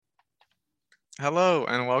Hello,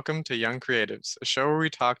 and welcome to Young Creatives, a show where we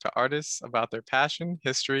talk to artists about their passion,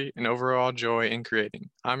 history, and overall joy in creating.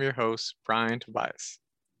 I'm your host, Brian Tobias.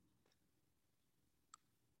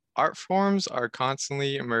 Art forms are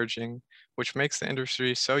constantly emerging, which makes the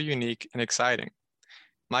industry so unique and exciting.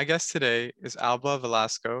 My guest today is Alba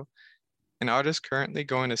Velasco, an artist currently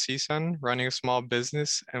going to CSUN, running a small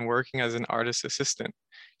business, and working as an artist assistant.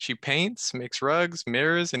 She paints, makes rugs,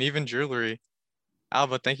 mirrors, and even jewelry.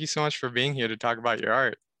 Alba, thank you so much for being here to talk about your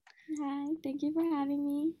art. Hi, thank you for having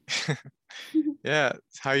me. Yeah,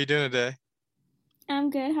 how are you doing today? I'm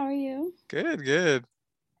good. How are you? Good, good.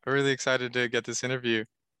 I'm really excited to get this interview.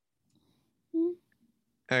 Hmm.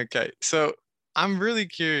 Okay, so I'm really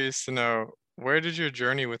curious to know, where did your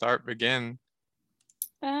journey with art begin?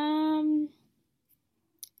 Um,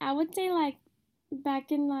 I would say like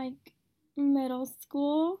back in like middle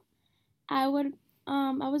school, I would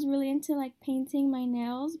I was really into like painting my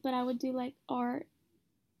nails, but I would do like art,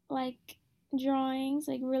 like drawings,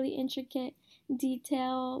 like really intricate,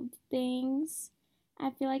 detailed things.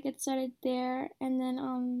 I feel like it started there, and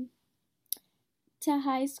then to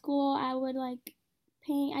high school, I would like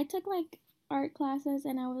paint. I took like art classes,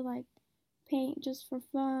 and I would like paint just for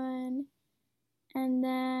fun. And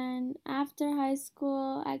then after high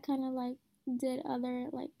school, I kind of like did other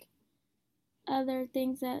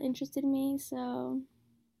things that interested me. So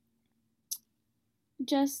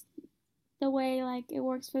just the way like it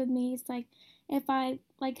works with me, it's like if I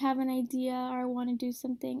like have an idea or I want to do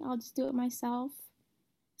something, I'll just do it myself.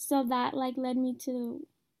 So that like led me to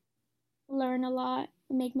learn a lot,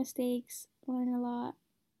 make mistakes, learn a lot,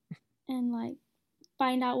 and like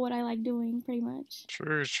find out what I like doing pretty much.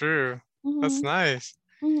 True, true. That's Mhm. nice.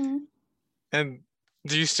 Mhm. And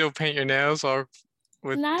do you still paint your nails or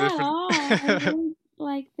with Not at different? all. I really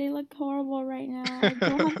like they look horrible right now. I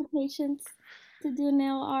don't have the patience to do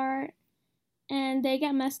nail art, and they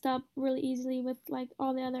get messed up really easily with like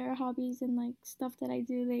all the other hobbies and like stuff that I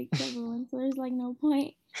do. They get ruined, so there's like no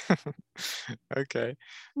point. Okay.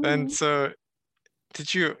 And Hmm. so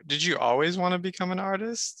did you always want to become an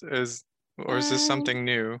artist? Or is this Um, something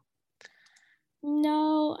new?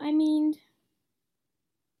 no, I mean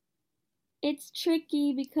it's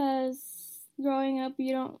tricky because growing up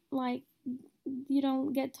you don't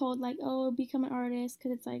get told like, oh, become an artist,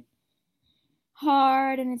 because it's like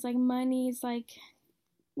hard and it's like money is like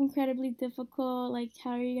incredibly difficult. Like,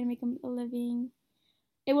 how are you gonna make a living?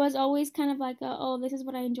 It was always kind of like, oh, this is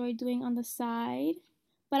what I enjoy doing on the side.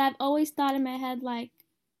 But I've always thought in my head, like,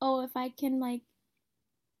 oh, if I can like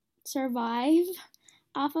survive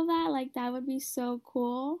off of that, like that would be so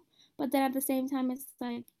cool. But then at the same time, it's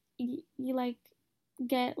like you like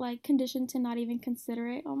get like conditioned to not even consider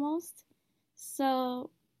it almost. So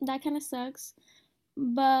that kind of sucks.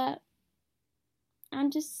 But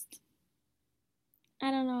I'm just,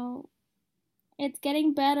 I don't know, it's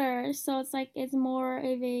getting better, so it's like it's more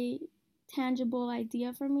of a tangible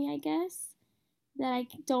idea for me, I guess, that I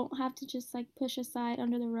don't have to just like push aside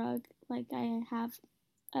under the rug like I have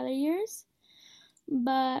other years.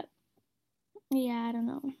 But yeah, I don't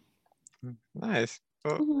know. Nice.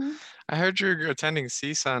 Well, Hmm. I heard you're attending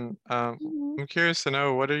CSUN. Hmm. I'm curious to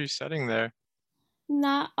know, what are you studying there?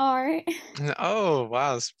 Not art. Oh,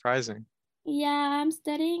 wow, surprising. Yeah, I'm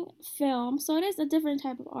studying film, so it is a different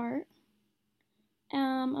type of art.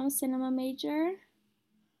 I'm a cinema major,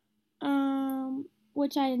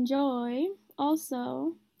 which I enjoy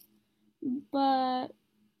also, but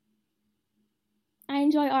I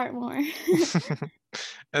enjoy art more.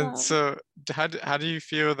 And So, so how do you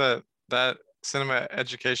feel that cinema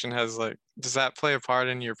education has, like, does that play a part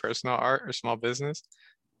in your personal art or small business?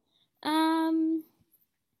 um,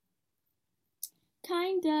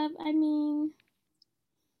 kind of. I mean,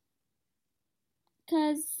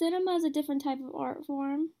 because cinema is a different type of art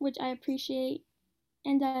form, which I appreciate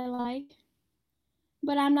and I like,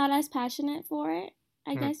 but I'm not as passionate for it.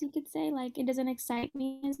 I Mm, guess you could say like it doesn't excite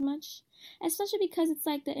me as much, especially because it's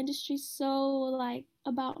like the industry's so like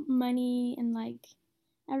about money and like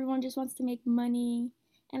everyone just wants to make money,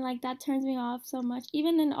 and like that turns me off so much.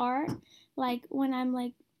 Even in art, like when I'm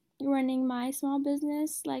like running my small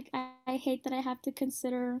business, like I hate that I have to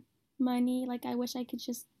consider money. Like I wish I could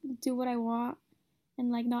just do what I want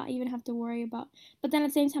and like not even have to worry about. But then at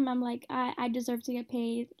the same time, I'm like, I deserve to get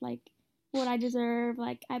paid like what I deserve.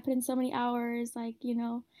 Like I put in so many hours. Like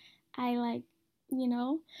I like you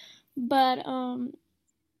know. But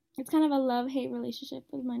it's kind of a love hate relationship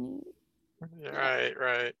with money. Yeah, right,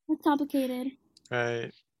 right, it's complicated.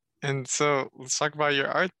 right. And so let's talk about your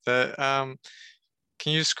art. That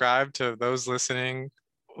can you describe to those listening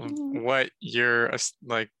Hmm. what your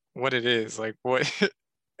like what it is? Like what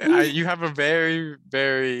you have a very,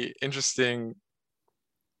 very interesting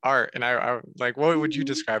art, and I like, what would you Mhm.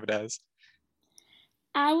 describe it as?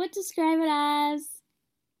 I would describe it as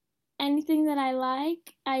anything that I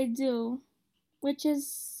like, I do, which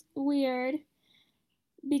is weird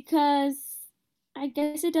because I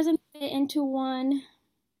guess it doesn't fit into one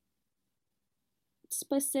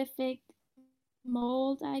specific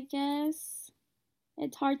mold, I guess.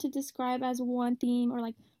 It's hard to describe as one theme or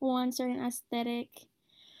like one certain aesthetic,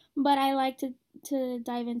 but I like to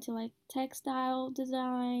dive into like textile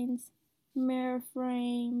designs, mirror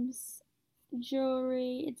frames,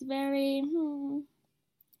 jewelry. It's very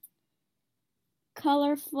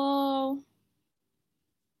colorful.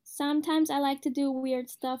 Sometimes I like to do weird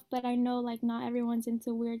stuff, but I know like not everyone's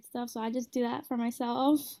into weird stuff, so I just do that for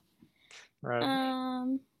myself. Right.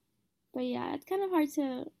 Um, but yeah, it's kind of hard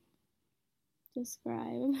to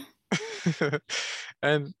describe.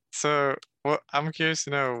 And so, what I'm curious to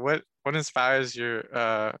know, what inspires your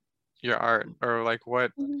art, or like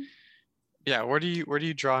what, Mhm. yeah, where do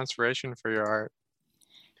you draw inspiration for your art?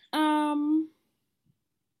 Um,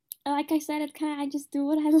 like I said, it's kind of I just do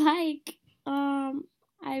what I like.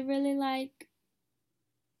 I really like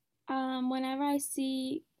whenever I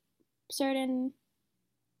see certain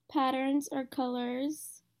patterns or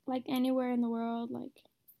colors, like anywhere in the world, like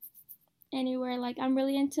anywhere. Like I'm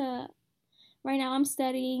really into right now. I'm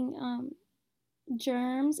studying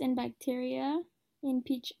germs and bacteria in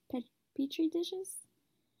petri dishes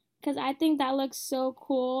because I think that looks so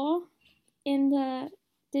cool in the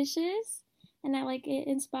dishes, and that like it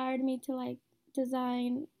inspired me to like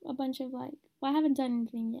design a bunch of like. Well, I haven't done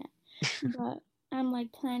anything yet, but I'm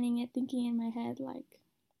like planning it, thinking in my head like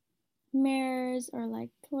mirrors or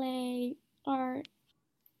like clay art.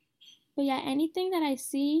 But yeah, anything that I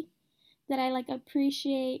see that I like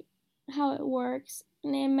appreciate how it works.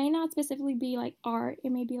 And it may not specifically be like art.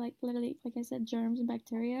 It may be like literally, like I said, germs and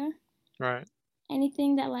bacteria. Right.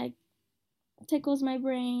 Anything that like tickles my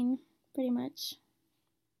brain, pretty much.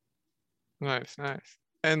 Nice, nice.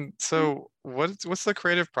 And so, what's the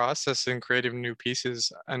creative process in creating new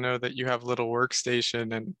pieces? I know that you have a little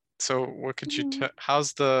workstation, and so what could you Mm-hmm. t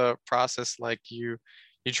how's the process like? You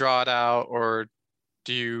draw it out, or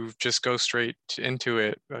do you just go straight into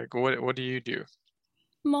it? Like, what do you do?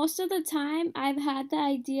 Most of the time, I've had the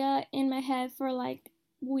idea in my head for like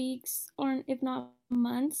weeks or if not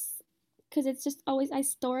months, because it's just always I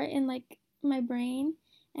store it in like my brain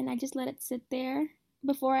and I just let it sit there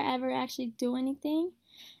before I ever actually do anything.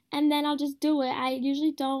 And then I'll just do it. I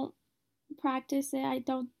usually don't practice it. I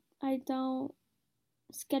don't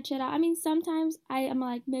sketch it out. I mean, sometimes I am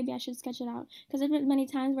like maybe I should sketch it out because there's been many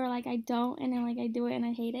times where like I don't and then like I do it and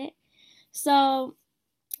I hate it. So,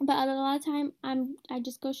 but a lot of time I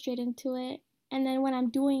just go straight into it, and then when I'm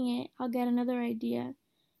doing it, I'll get another idea.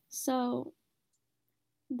 So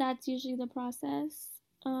that's usually the process.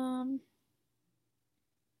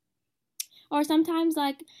 Or sometimes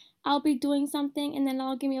like I'll be doing something and then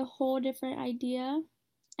it'll give me a whole different idea,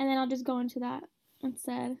 and then I'll just go into that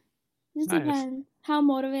instead. It just Nice, depends how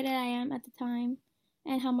motivated I am at the time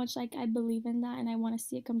and how much like I believe in that and I want to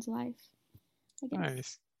see it come to life, I guess.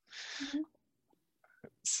 nice. Mm-hmm.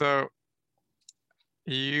 So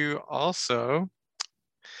you also,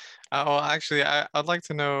 well, actually, I'd like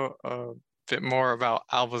to know a bit more about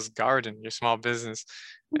Alba's Garden, your small business,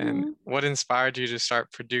 and Mm-hmm. what inspired you to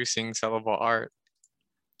start producing sellable art.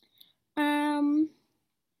 Um,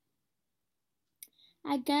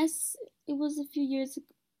 I guess it was a few years,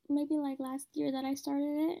 maybe like last year that I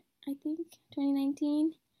started it. I think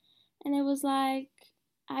 2019, and it was like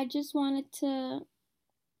I just wanted to.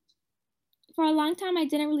 For a long time, I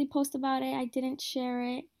didn't really post about it. I didn't share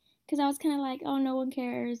it because I was kind of like, oh, no one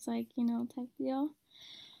cares, like type deal.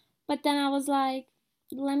 But then I was like,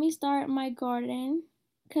 let me start my garden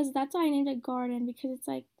because that's why I named it garden because it's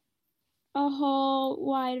like a whole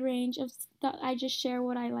wide range of stuff. I just share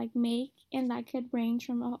what I like make, and that could range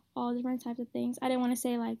from all different types of things. I didn't want to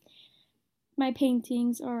say like my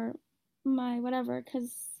paintings or my whatever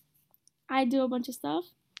because I do a bunch of stuff.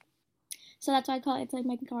 So that's why I call it. It's like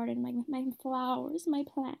my garden, my flowers, my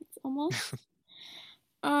plants, almost.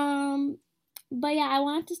 Um, but yeah, I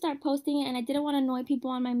wanted to start posting it, and I didn't want to annoy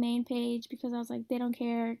people on my main page because I was like, they don't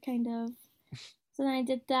care, kind of. So then I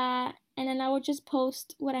did that, and then I would just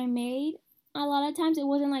post what I made. A lot of times it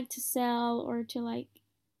wasn't like to sell or to like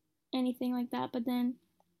anything like that, but then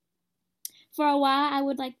for a while I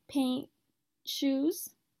would like paint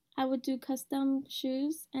shoes. I would do custom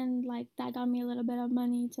shoes, and like that got me a little bit of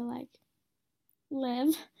money to like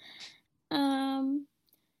live. Um,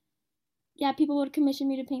 yeah, people would commission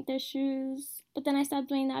me to paint their shoes, but then I stopped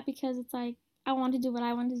doing that because it's like I want to do what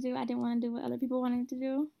I want to do. I didn't want to do what other people wanted to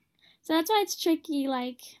do. So that's why it's tricky,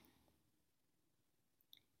 like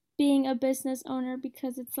being a business owner,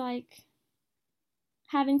 because it's like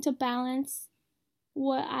having to balance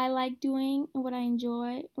what I like doing and what I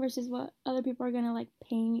enjoy versus what other people are gonna like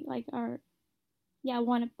pay me, like, or yeah,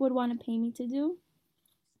 would want to pay me to do.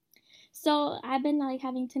 So I've been like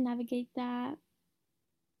having to navigate that.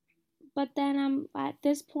 But then I'm at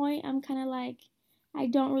this point, I'm kind of like, I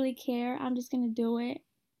don't really care. I'm just gonna do it.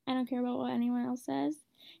 I don't care about what anyone else says.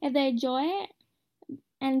 If they enjoy it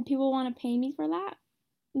and people want to pay me for that,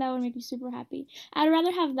 that would make me super happy. I'd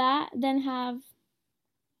rather have that than have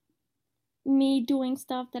me doing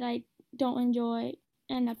stuff that I don't enjoy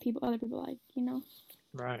and that other people like, you know?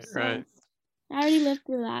 Right, right. So I already lived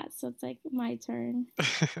through that, so it's like my turn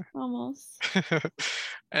almost.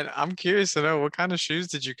 And I'm curious to know what kind of shoes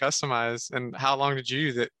did you customize and how long did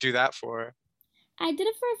you do that for? I did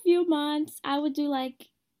it for a few months. I would do like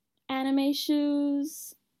anime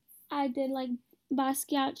shoes. I did like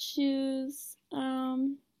Basquiat shoes.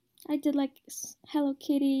 I did like Hello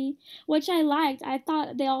Kitty, which I liked. I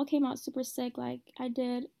thought they all came out super sick. Like I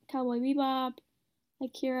did Cowboy Bebop,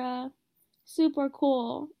 Akira, super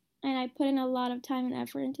cool. And I put in a lot of time and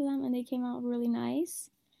effort into them, and they came out really nice.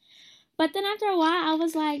 But then after a while, I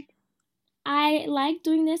was like, I like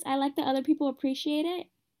doing this. I like that other people appreciate it.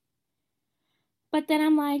 But then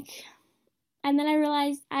I'm like, and then I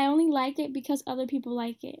realized I only like it because other people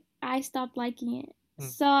like it. I stopped liking it. Hmm.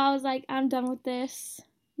 So I was like, I'm done with this.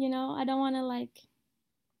 You know, I don't want to like.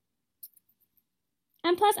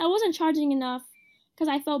 And plus, I wasn't charging enough because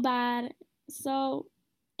I felt bad. So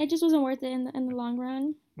it just wasn't worth it in the long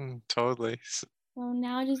run. Totally. So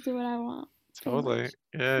now I just do what I want, pretty Totally. much.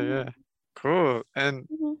 Yeah, Mm-hmm. yeah. Cool. And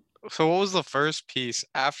Mm-hmm. so what was the first piece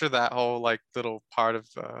after that whole like little part of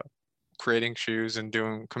creating shoes and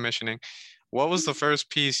doing commissioning? What was the first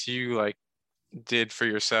piece you like did for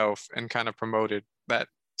yourself and kind of promoted that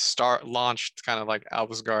start launched kind of like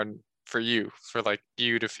Alba's Garden for you, for like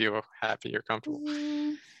you to feel happy or comfortable?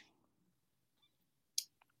 Mm,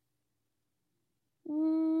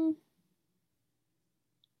 mm,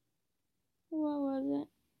 what was it?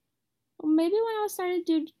 Maybe when I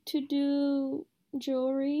started to do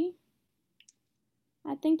jewelry.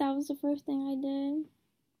 I think that was the first thing I did.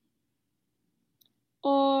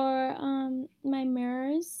 Or my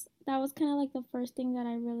mirrors. That was kind of like the first thing that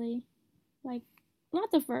I really like,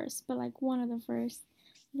 not the first, but like one of the first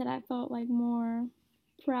that I felt like more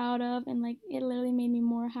proud of, and like it literally made me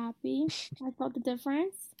more happy. I felt the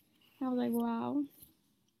difference. I was like, wow.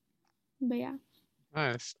 But yeah.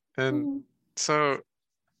 Nice. And Mm-hmm. so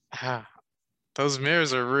ah, those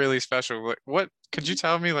mirrors are really special. What could you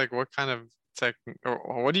tell me like what kind of tech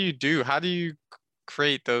or what do you do? How do you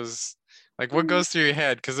create those? Like what Mm-hmm. goes through your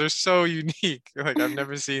head? Because they're so unique. Like I've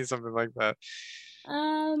never seen something like that.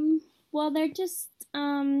 um well, they're just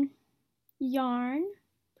yarn,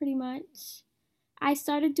 pretty much. I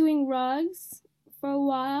started doing rugs for a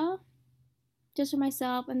while just for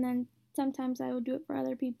myself, and then sometimes I would do it for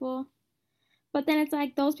other people. But then it's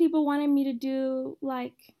like those people wanted me to do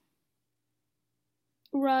like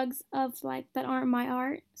rugs of like that aren't my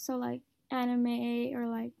art, so like anime or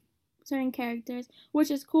like certain characters,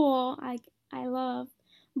 which is cool. I love,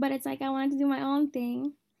 but it's like I wanted to do my own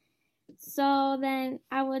thing. So then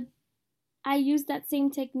I use that same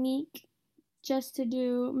technique just to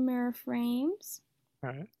do mirror frames, All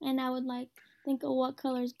right. and I would like think of what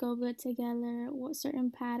colors go good together, what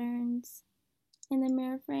certain patterns in the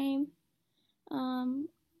mirror frame. Um,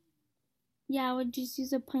 yeah, I would just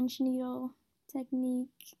use a punch needle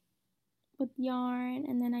technique with yarn,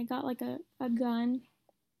 and then I got like a gun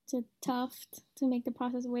to tuft to make the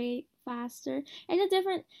process way faster. It's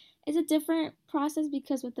a different process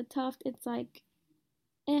because with the tuft it's like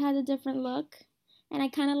it has a different look, and I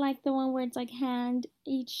kind of like the one where it's like hand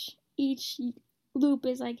each loop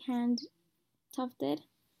is like hand tufted,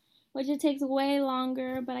 which it takes way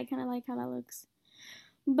longer, but I kind of like how that looks.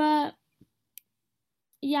 But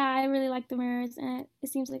yeah, I really like the mirrors, and it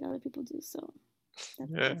seems like other people do, so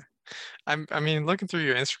that's Yeah. cool. I mean, looking through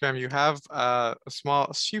your Instagram, you have a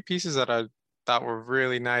few pieces that I thought were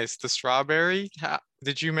really nice. The strawberry,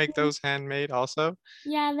 did you make those handmade also?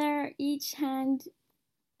 Yeah, they're each hand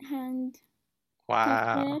Wow.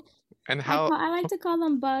 tufted. And how, I like to call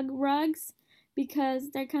them bug rugs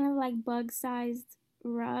because they're kind of like bug sized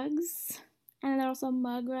rugs, and they're also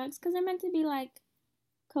mug rugs because they're meant to be like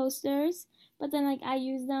coasters. But then like I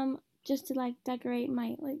use them just to like decorate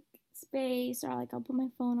my like space, or like I'll put my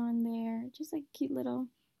phone on there, just like cute little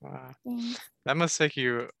wow. things. That must take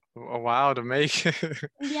you a while to make.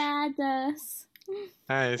 Yeah, it does. Well,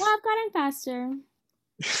 Nice. I've gotten faster.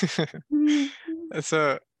 Mhm.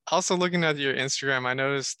 So, also looking at your Instagram, I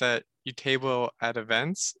noticed that you table at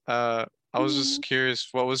events. I was just Mhm. curious,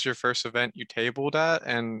 what was your first event you tabled at,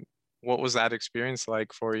 and what was that experience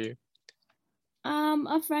like for you?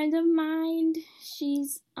 A friend of mine,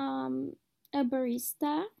 she's a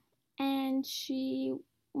barista, and she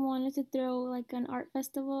wanted to throw like an art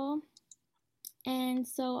festival, and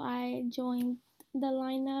so I joined the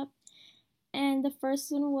lineup. And the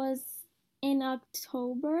first one was in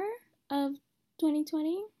October of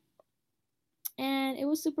 2020, and it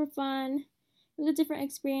was super fun. It was a different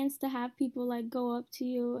experience to have people like go up to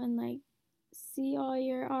you and like see all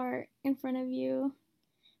your art in front of you.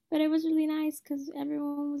 But it was really nice because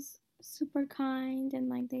everyone was super kind and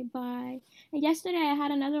like they buy. And yesterday I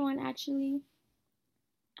had another one actually,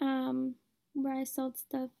 um, where I sold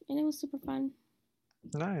stuff, and it was super fun.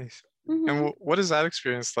 Nice. And Mhm. what is that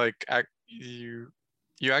experience like?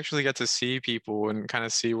 You actually get to see people and kind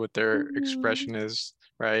of see what their Mhm. expression is,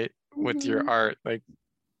 right? With your Mhm. art, like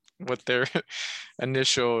what their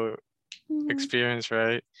initial Mhm. experience,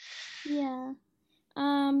 right? Yeah.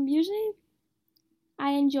 Usually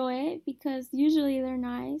I enjoy it because usually they're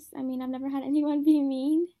nice. I mean, I've never had anyone be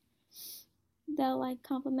mean. They'll like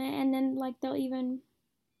compliment, and then like they'll even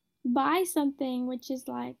buy something, which is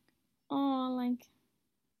like, oh, like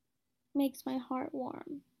makes my heart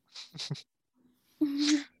warm.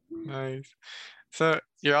 Mhm. Nice. So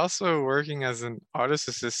you're also working as an artist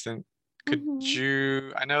assistant. Could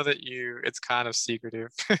you, I know that it's kind of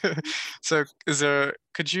secretive. So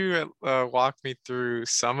could you walk me through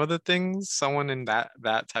some of the things someone in that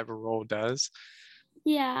type of role does?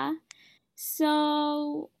 Yeah.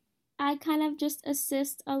 So I kind of just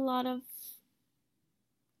assist in a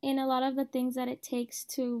lot of the things that it takes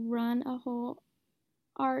to run a whole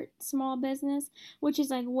art small business, which is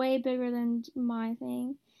like way bigger than my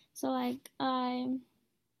thing. So like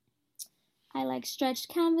I like stretch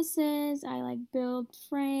canvases, I like build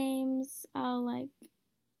frames, I'll like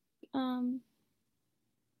um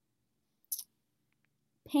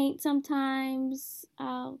paint sometimes,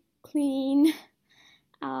 I'll clean,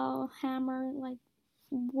 I'll hammer like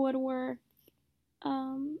woodwork.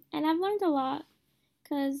 And I've learned a lot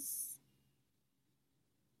because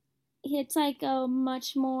it's like a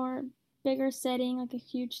much more bigger setting, like a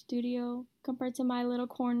huge studio compared to my little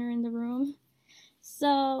corner in the room.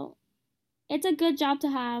 So it's a good job to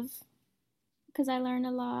have because I learn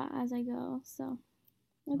a lot as I go. So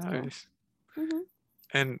it's cool. Nice. Mhm.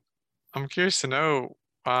 And I'm curious to know,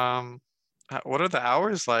 um, what are the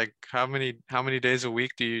hours like? How many days a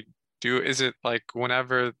week do you do? Is it like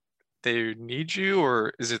whenever they need you,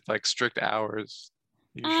 or is it like strict hours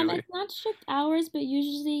usually? It's not strict hours, but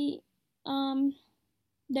usually, um,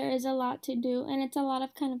 there is a lot to do, and it's a lot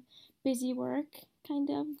of kind of busy work, kind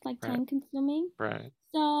of like Right, time consuming. right.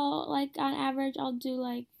 So, like on average, I'll do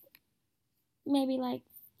like maybe like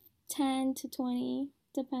 10 to 20,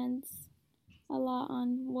 depends a lot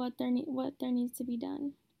on what there needs to be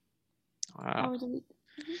done. Wow. Hours a week.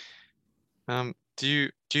 Mhm. Do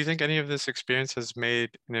you think any of this experience has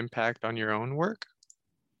made an impact on your own work?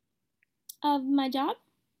 Of my job?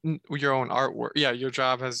 Your own artwork? Yeah, your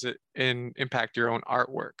job has it in impact your own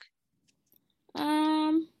artwork.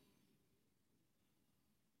 Um,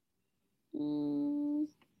 mm,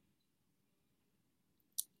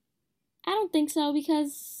 I don't think so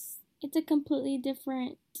because it's a completely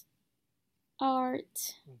different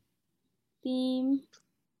art theme.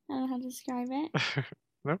 I don't know how to describe it.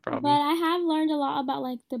 No But problem. I have learned a lot about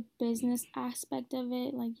like the business aspect of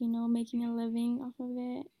it, like, making a living off of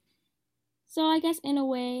it. So I guess in a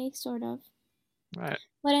way, sort of. Right.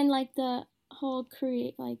 But in like the whole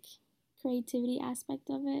creativity aspect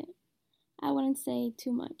of it, I wouldn't say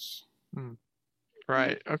too much. Hmm. Mhm.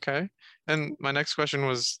 Right. Okay. And my next question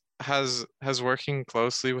was, has working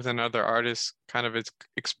closely with another artist kind of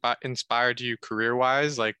inspired you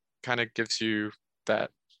career-wise? Like, kind of gives you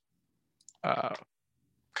that uh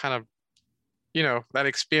kind of that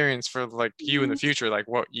experience for like you in the Mhm. future, like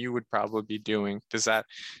what you would probably be doing. Has that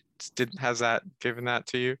given that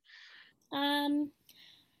to you? Um,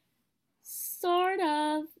 Sort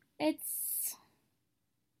of. It's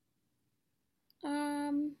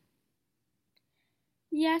um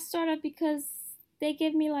yeah, sort of because they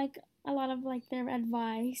give me like a lot of like their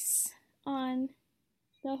advice on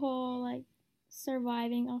the whole like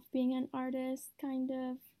surviving off being an artist kind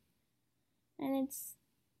of, and it's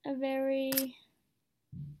a very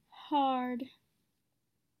hard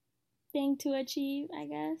thing to achieve, I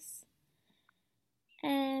guess.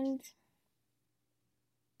 And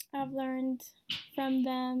I've learned from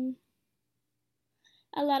them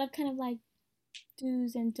a lot of kind of like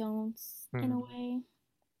do's and don'ts in a Mm. way.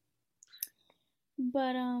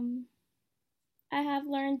 But I have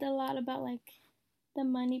learned a lot about like the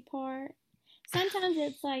money part. Sometimes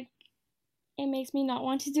it's like it makes me not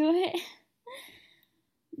want to do it,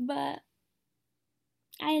 but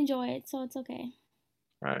I enjoy it, so it's okay.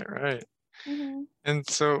 Right, right. Mhm. And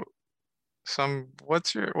so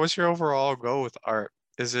what's your overall goal with art?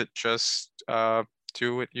 Is it just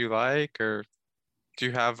do what you like, or do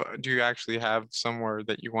you actually have somewhere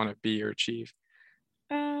that you want to be or achieve?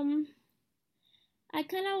 Um, I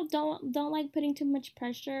kind of don't like putting too much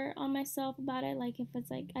pressure on myself about it. Like if it's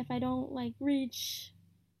like if I don't like reach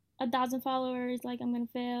 1,000 followers, like I'm gonna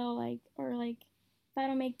fail. Like or like if I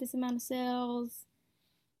don't make this amount of sales,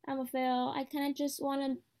 I'm a fail. I kind of just want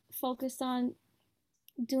to focus on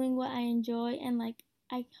doing what I enjoy and like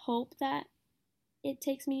I hope that it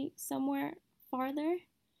takes me somewhere farther.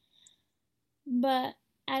 But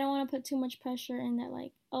I don't want to put too much pressure in that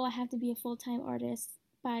like oh I have to be a full-time artist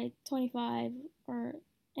by 25 or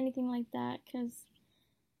anything like that cuz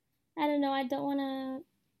I don't know, I don't want to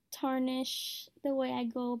tarnish the way I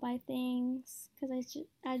go by things cuz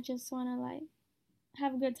I just want to like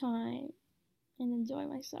have a good time and enjoy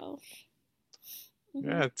myself. Mhm.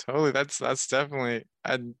 Yeah, totally. That's definitely,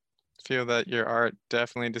 I feel that your art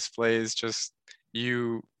definitely displays just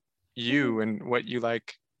you Mhm. you and what you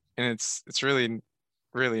like, and it's really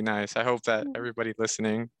really nice. I hope that Mhm. everybody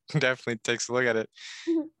listening definitely takes a look at it.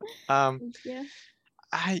 Um Thank you.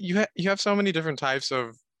 you have so many different types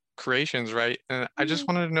of creations, right? And I just Mhm.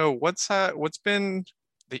 wanted to know what's been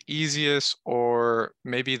the easiest, or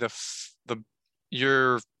maybe the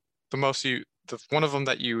your the most you the one of them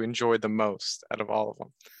that you enjoyed the most out of all of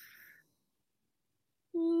them.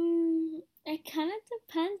 It kind of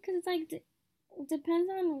depends because it's like depends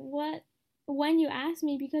on what when you ask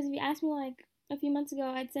me because if you asked me like a few months ago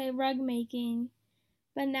I'd say rug making,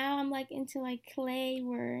 but now I'm like into like clay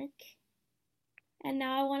work and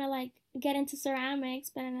now I want to like get into ceramics,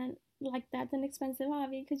 but then, like that's an expensive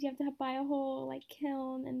hobby because you have to buy a whole like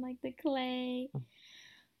kiln and like the clay.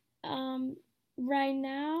 Um, right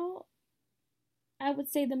now I would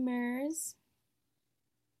say the mirrors.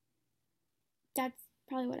 That's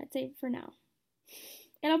probably what I'd say for now.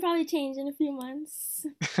 It'll probably change in a few months.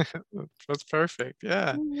 That's perfect.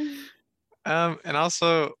 Yeah. And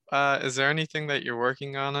also, is there anything that you're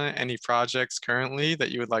working on, any projects currently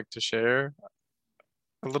that you would like to share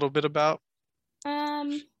a little bit about?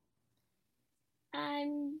 um,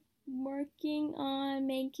 I'm working on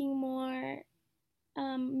making more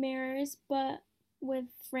mirrors, but with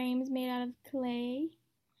frames made out of clay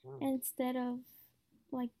instead of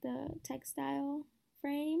like the textile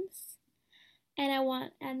frames. And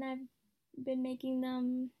I've been making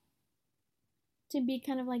them to be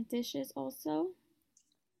kind of like dishes also.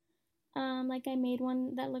 Like I made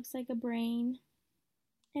one that looks like a brain,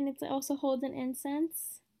 and it also holds an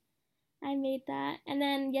incense. I made that, and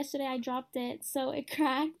then yesterday I dropped it, so it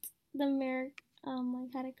cracked. The mirror,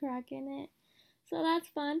 like had a crack in it, so that's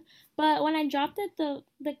fun. But when I dropped it,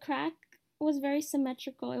 the crack was very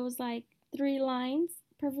symmetrical. It was like three lines,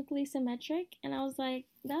 perfectly symmetric, and I was like,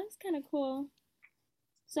 that's kind of cool.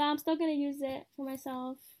 So I'm still gonna use it for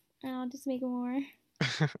myself, and I'll just make more.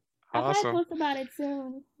 I'll probably Awesome. post about it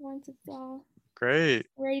soon once it's all Great.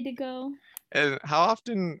 ready to go. And how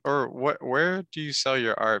often, or where do you sell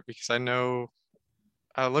your art? Because I know,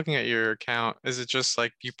 looking at your account, is it just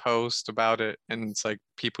like you post about it and it's like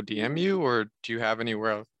people DM Mhm. you, or do you have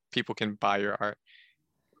anywhere else people can buy your art?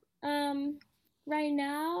 Um, right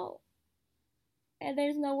now,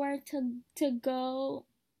 there's nowhere to go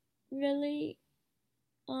really.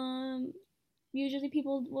 Um, usually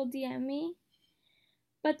people will DM me,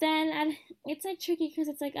 but then it's like tricky because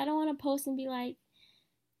it's like I don't want to post and be like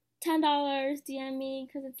 $10 DM me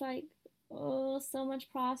because it's like oh so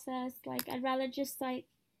much process. Like I'd rather just like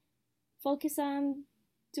focus on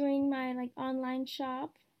doing my like online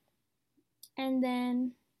shop and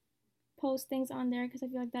then post things on there because I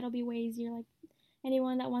feel like that'll be way easier. Like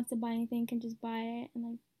anyone that wants to buy anything can just buy it and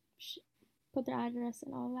like put their address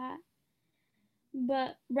and all that.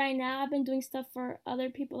 But right now, I've been doing stuff for other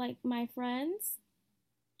people, like my friends,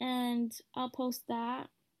 and I'll post that,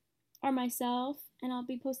 or myself, and I'll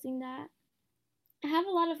be posting that. I have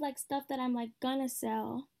a lot of like stuff that I'm like gonna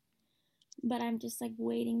sell, but I'm just like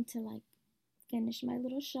waiting to like finish my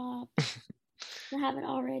little shop. I have it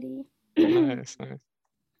already. Nice, nice.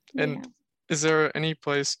 And Yeah. is there any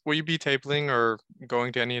place, will you be tabling or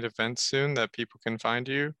going to any events soon that people can find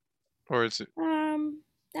you? Or is it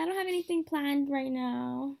I don't have anything planned right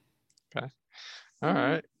now. okay? All Mm-hmm.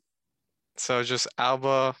 right. So just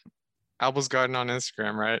Alba Alba's Garden on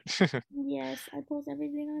Instagram, right? Yes, I post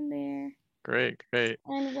everything on there. Great, great.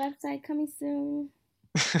 And website coming soon,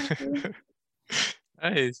 hopefully.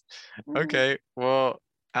 Nice. Okay. Well,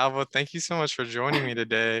 Alba, thank you so much for joining me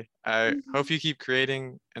today. I Mhm, hope you keep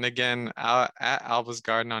creating. And again, at Alba's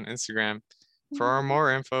Garden on Instagram. For mhm.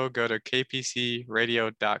 more info, go to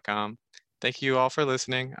kpcradio.com. Thank you all for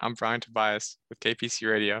listening. I'm Brian Tobias with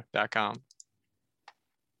kpcradio.com.